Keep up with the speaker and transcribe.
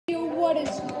What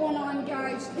is going on,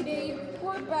 guys? Today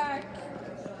we're back.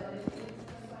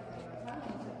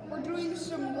 We're doing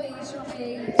some laser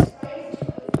maze.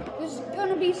 This is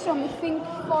gonna be some think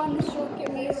fun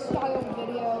circuit maze style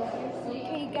video.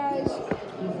 Okay, guys,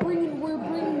 we're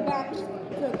bringing back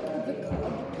the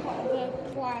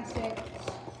classics.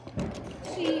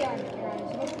 See ya,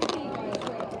 guys. Okay, guys.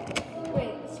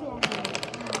 Wait. So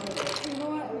you know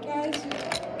what, guys?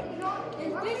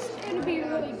 This is gonna be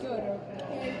really good.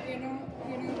 Okay, you know.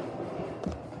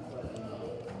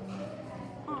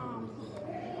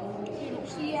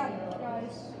 See ya,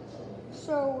 guys.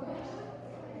 So.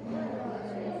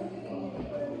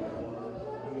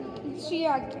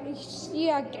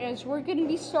 Yeah, guys, we're going to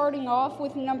be starting off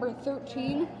with number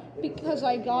 13 because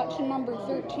I got to number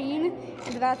 13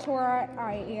 and that's where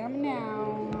I am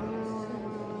now.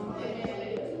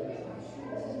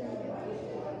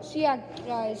 So yeah,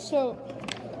 guys, so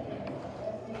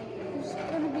this is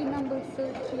going to be number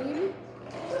 13.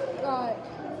 Got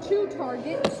two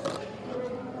targets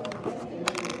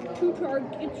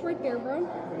right there, bro.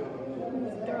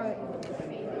 We've got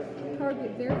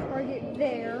target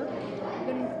there.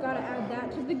 Then we've got to add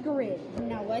that to the grid.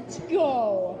 Now let's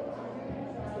go.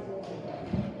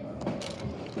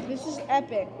 This is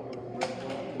epic.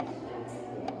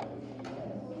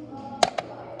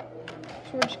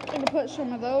 So we're just going to put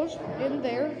some of those in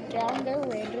there, down there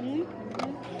randomly.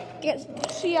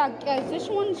 So yeah, guys, this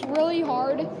one's really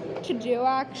hard to do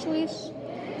actually.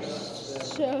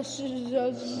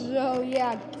 So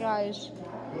yeah, guys.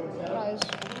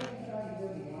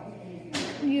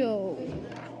 Yo.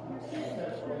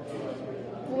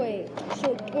 Wait,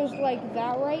 so it goes like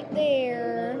that right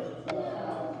there.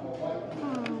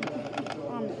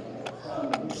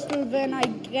 So then I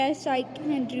guess I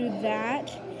can do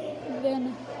that.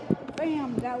 Then,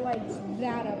 bam, that lights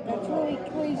that up. That's really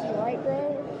crazy, right,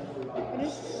 bro?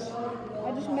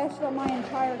 I just messed up my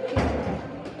entire camera.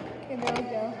 Okay, there we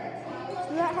go.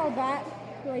 So that's how that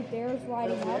right there is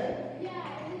lighting up.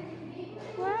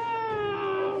 Wow.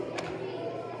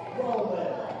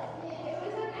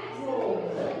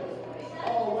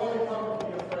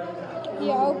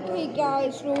 Yeah, okay,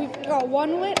 guys, so we've got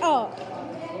one lit up.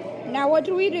 Now what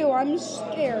do we do? I'm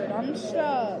scared. I'm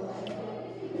stuck.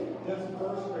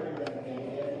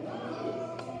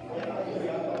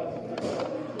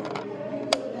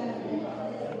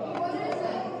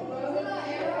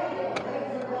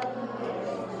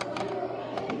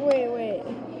 Wait.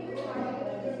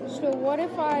 So what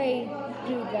if I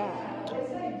do that?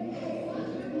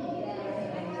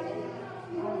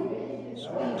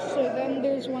 So then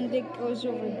there's one that goes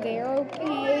over there,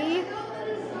 okay?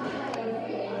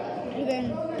 And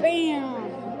then bam!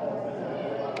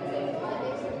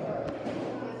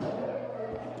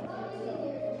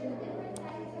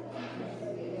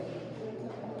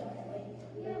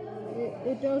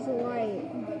 It does a light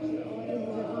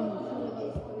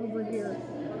over here.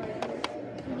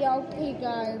 Yeah, okay,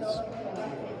 guys.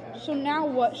 So now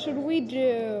what should we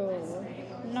do?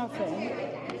 Nothing.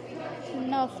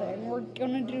 We're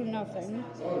gonna do nothing.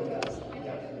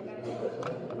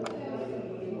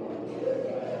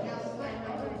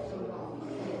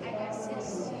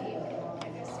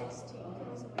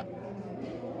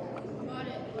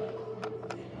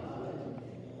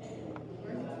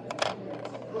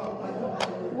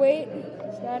 Wait,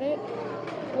 is that it?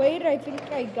 Wait, I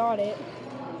think I got it.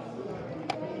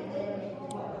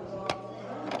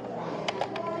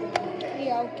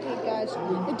 Yeah, okay, guys.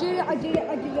 I did it.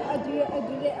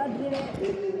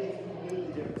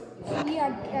 So yeah,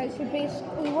 guys, so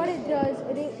basically what it does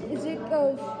is it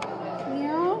goes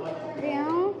meow,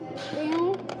 meow,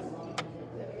 meow,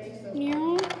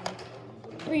 meow,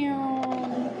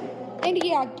 meow. And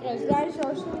yeah, guys, that is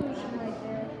our solution right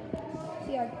there.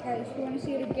 So yeah, guys, you want to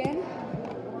see it again?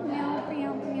 Meow,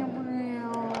 meow, meow, meow.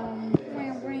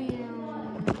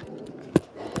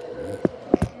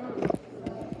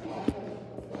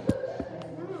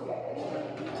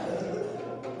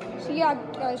 Yeah,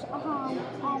 guys,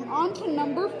 on to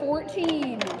number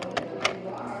 14.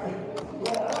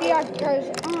 Yeah,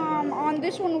 guys, on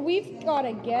this one, we've got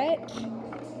to get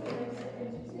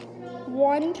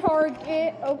one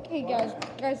target. Okay, guys,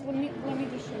 let me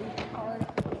just show you the card.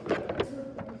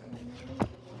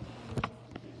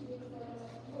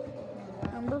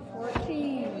 Number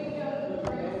 14.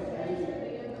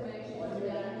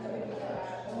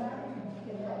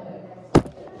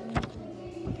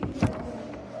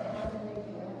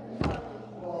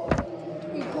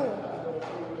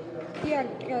 Yeah,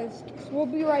 guys, we'll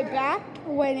be right back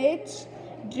when it's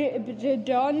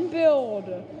done build.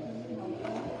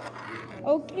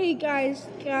 Okay, guys.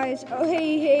 Oh,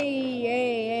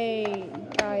 hey,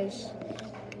 guys. guys.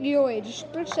 Yo, wait, just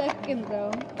a second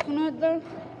though.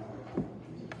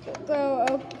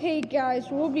 Okay, guys,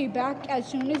 we'll be back as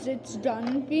soon as it's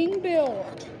done being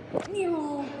built.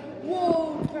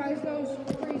 Whoa, guys, that was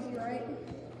crazy, right?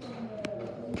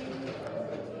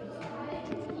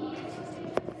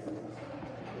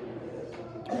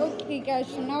 Okay, guys,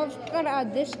 so now I've got to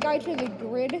add this guy to the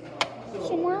grid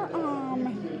somewhere.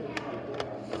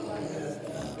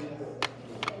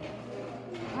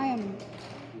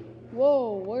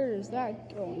 Whoa, where is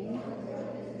that going?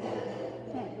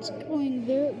 It's going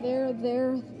there.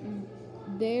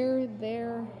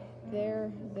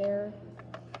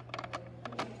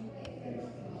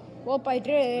 Well, I did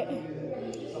it.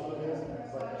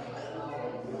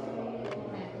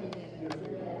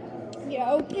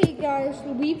 Yeah, okay, guys,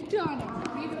 we've done it.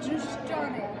 We've just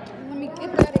done it. Let me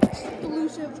get that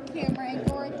exclusive camera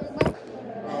angle right there.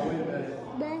 Oh, wait a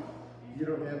minute. You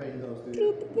don't have any of those, do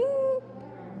you? Boop, boop.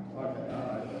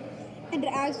 And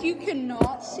as you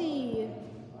cannot see,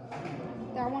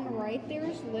 that one right there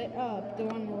is lit up. The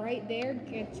one right there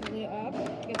gets lit up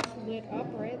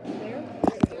right there.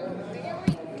 There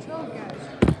we go, guys.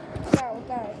 With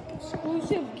that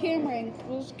exclusive camera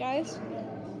angles, guys.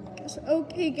 So,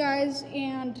 okay, guys,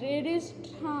 and it is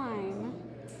time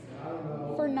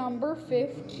for number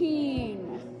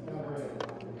 15.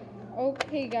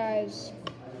 Okay, guys.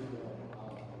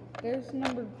 There's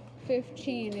number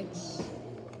 15. It's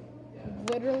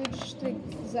literally just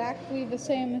exactly the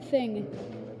same thing.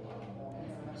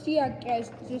 So yeah,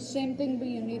 guys, it's the same thing, but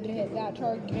you need to hit that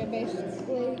target,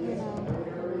 basically, you know.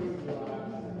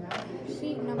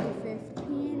 Seat number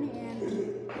 15,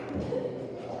 and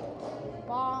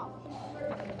bop.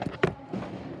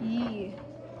 Yeah.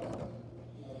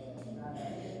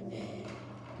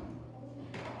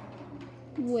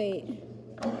 Wait.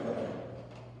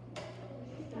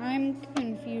 I'm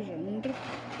confused.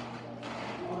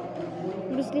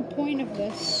 What is the point of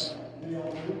this?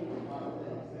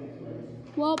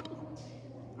 Well,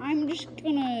 I'm just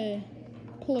gonna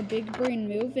pull a big brain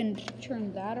move and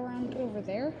turn that around over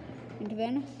there, and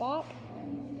then bop.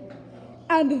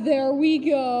 And there we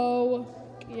go.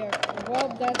 Yeah, well,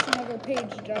 that's another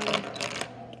page done.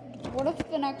 What if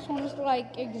the next one is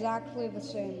like exactly the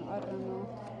same? I don't know.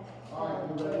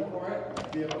 Alright, you ready for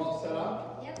it? Do you have it all set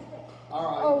up? Yep.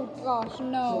 Alright. Oh gosh,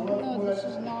 no, this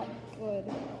is not good.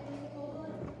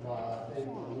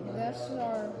 This is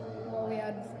what we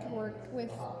had to work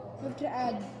with. We have to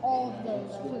add all of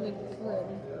those to the grid.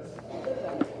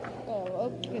 Oh,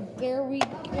 okay, there we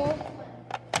go.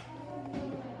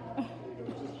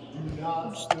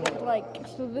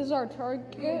 So this is our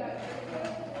target.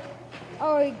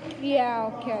 Oh,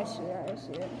 yeah, okay, I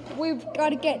see it. We've got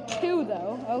to get 2,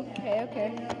 though.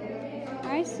 Okay.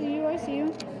 I see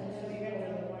you.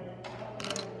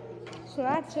 So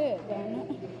that's it,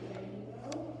 then.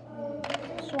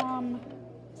 So, I'm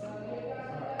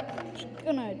just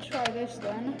gonna try this,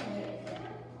 then.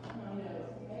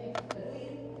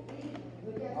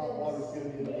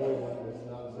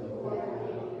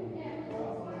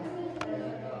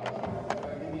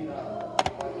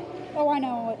 Oh, I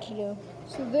know what to do.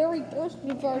 So there we go. So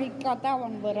we've already got that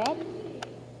one lit up.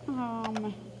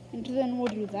 And then we'll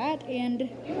do that, and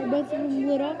both of them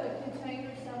lit up.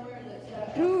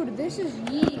 Dude, this is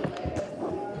Yee.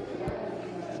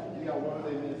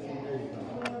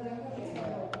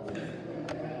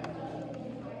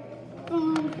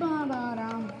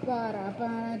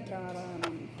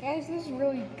 Guys, this is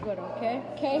really good,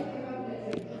 okay?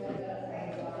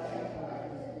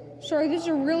 Sorry, this is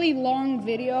a really long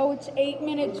video. It's 8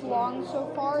 minutes long so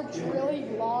far. It's really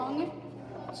long.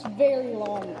 It's very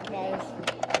long, guys.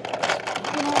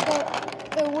 You know,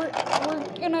 but we're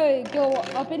gonna go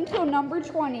up until number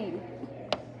 20.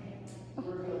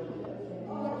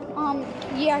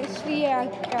 Yeah,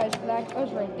 guys, that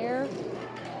goes right there.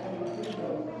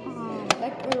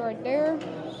 That goes right there.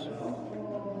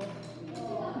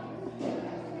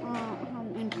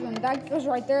 And then that goes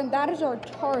right there, and that is our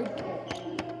target.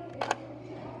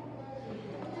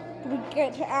 We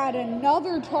get to add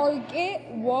another target.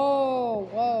 Whoa.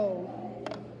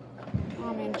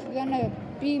 And then a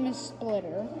beam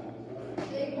splitter.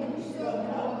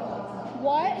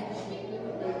 What?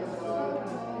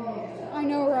 I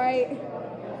know, right?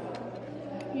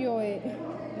 Yo, wait.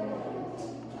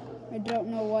 I don't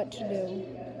know what to do.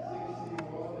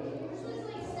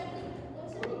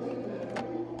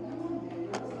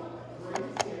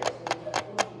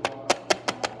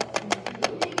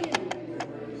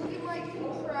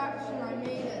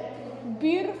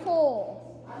 Beautiful.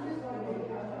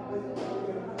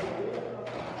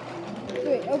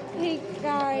 Wait, okay,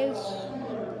 guys.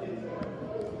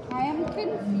 I am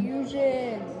confused.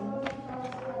 confusion.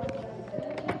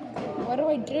 What do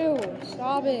I do?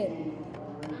 Stop it.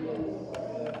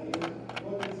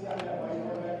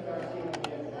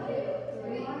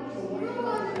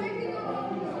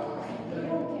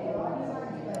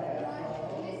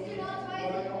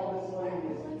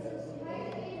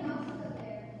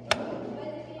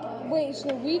 Wait,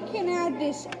 so we can add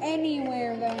this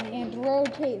anywhere then and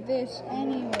rotate this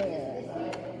anywhere.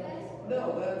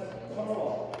 No, that's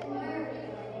Carl.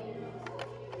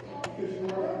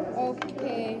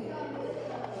 Okay.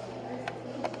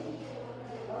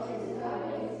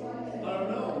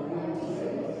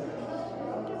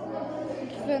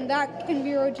 Then that can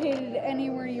be rotated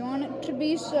anywhere you want it to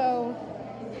be, so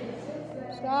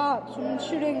stop. Someone's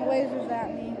shooting lasers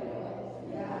at me.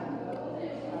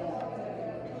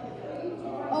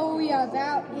 Oh yeah,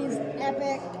 that is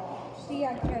epic. So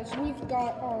yeah, guys, we've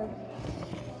got our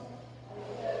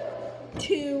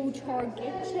 2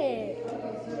 targets hit.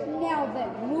 Now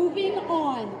then, moving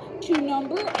on to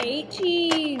number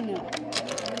 18.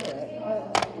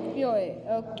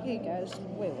 Okay, guys,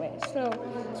 wait. So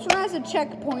this one has a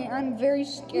checkpoint. I'm very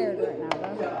scared right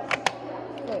now, though.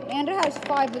 Wait, and it has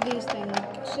 5 of these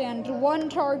things, and one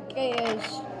target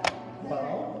is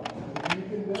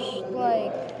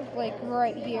like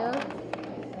right here.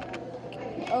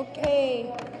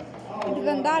 Okay, and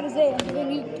then that is it. And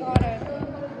then you gotta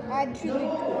add to the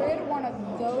grid one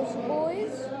of those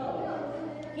boys.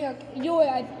 Yeah,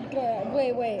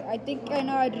 wait. I think I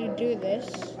know how to do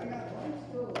this.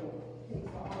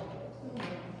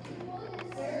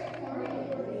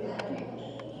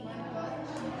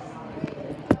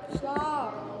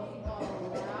 Stop.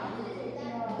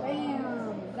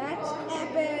 Bam. That's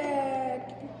epic.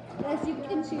 As you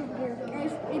can see here,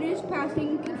 guys, it is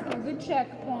passing through the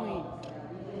checkpoint.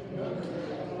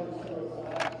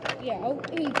 Yeah,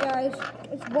 okay, guys.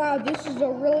 Wow, this is a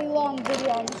really long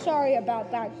video. I'm sorry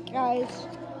about that, guys.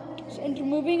 And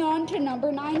moving on to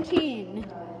number 19.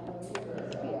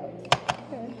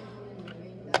 Okay.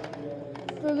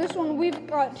 For this one, we've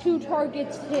got 2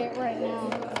 targets hit right now.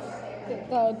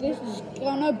 Though this is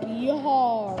gonna be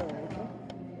hard.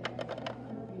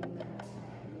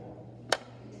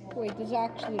 Wait, this is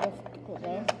actually difficult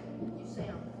though.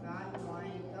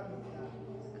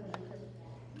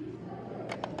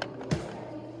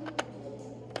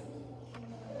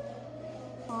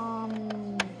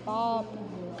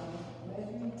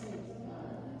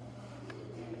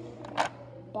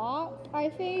 Bob, I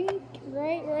think,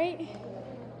 right?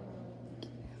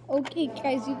 Okay,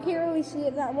 guys, you can't really see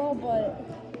it that well, but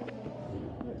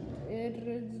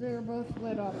they're both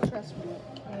lit up, trust me,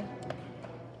 okay?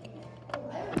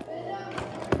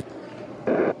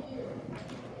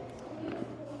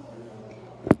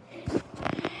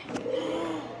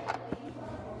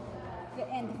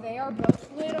 And they are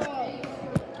both lit up.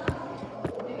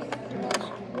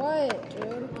 What,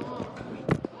 dude?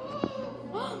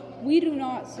 We do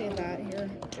not say that here,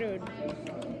 dude.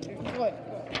 What?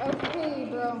 Okay,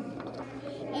 bro.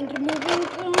 And moving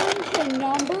on to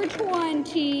number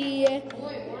 20.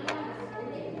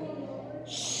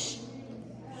 Shh.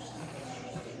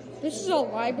 This is a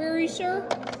library, sir.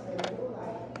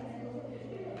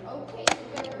 Okay,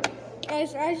 sir.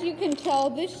 Guys, as you can tell,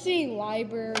 this is a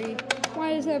library.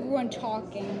 Why is everyone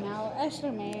talking now?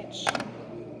 SMH.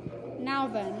 Now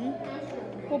then.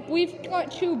 Well, we've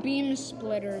got 2 beam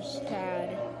splitters to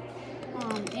add.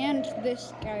 And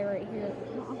this guy right here.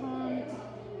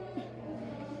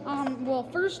 Well,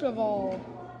 first of all,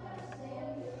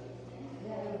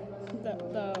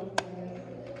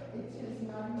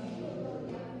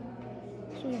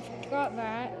 so we've got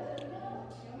that.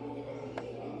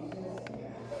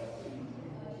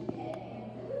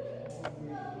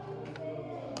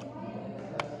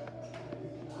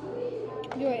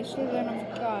 Anyway, so then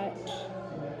I've got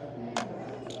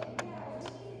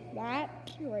that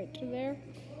right to there.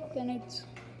 Then it's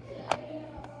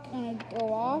gonna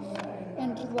go off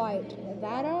and light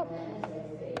that up.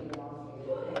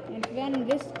 And then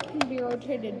this can be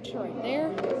rotated to right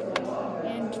there.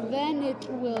 And then it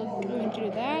will do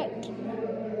that.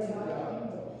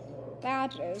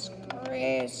 That is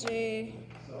crazy.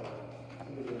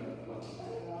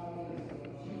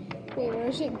 Wait, where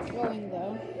is it going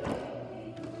though?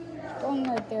 It's going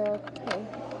right there, okay.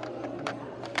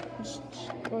 Just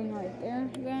going right there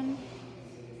then.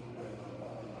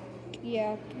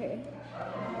 Yeah, okay.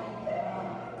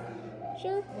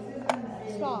 Sure?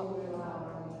 Stop.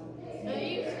 No,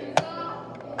 you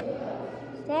stop.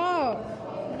 Stop.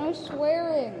 No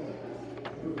swearing.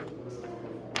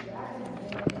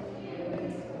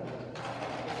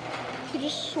 He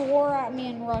just swore at me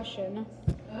in Russian.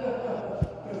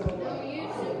 No, you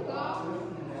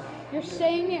you're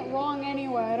saying it wrong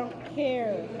anyway. I don't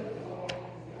care.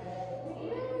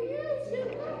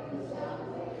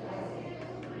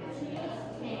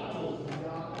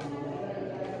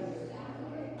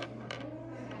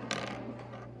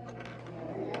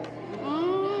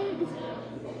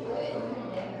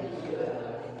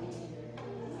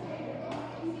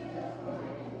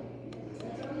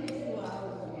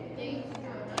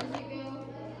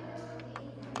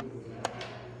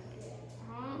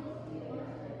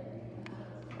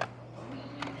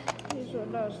 So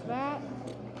it does that,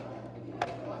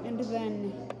 and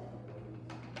then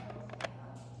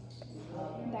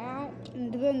that,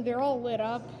 and then they're all lit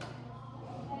up.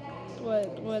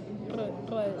 But then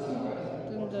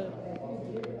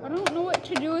I don't know what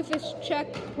to do with this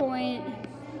checkpoint.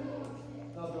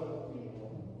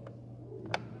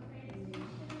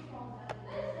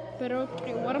 But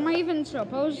okay, what am I even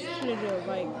supposed to do?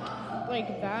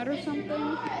 Like that or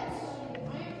something?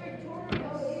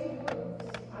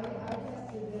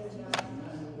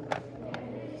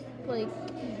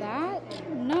 Like that?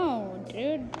 No,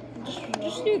 dude.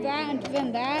 Just do that and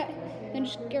then that. Then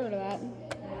just get rid of that.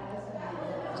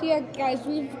 So yeah, guys,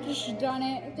 we've just done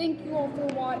it. Thank you all for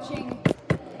watching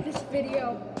this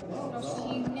video. I'll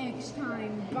see you next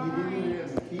time.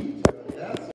 Bye.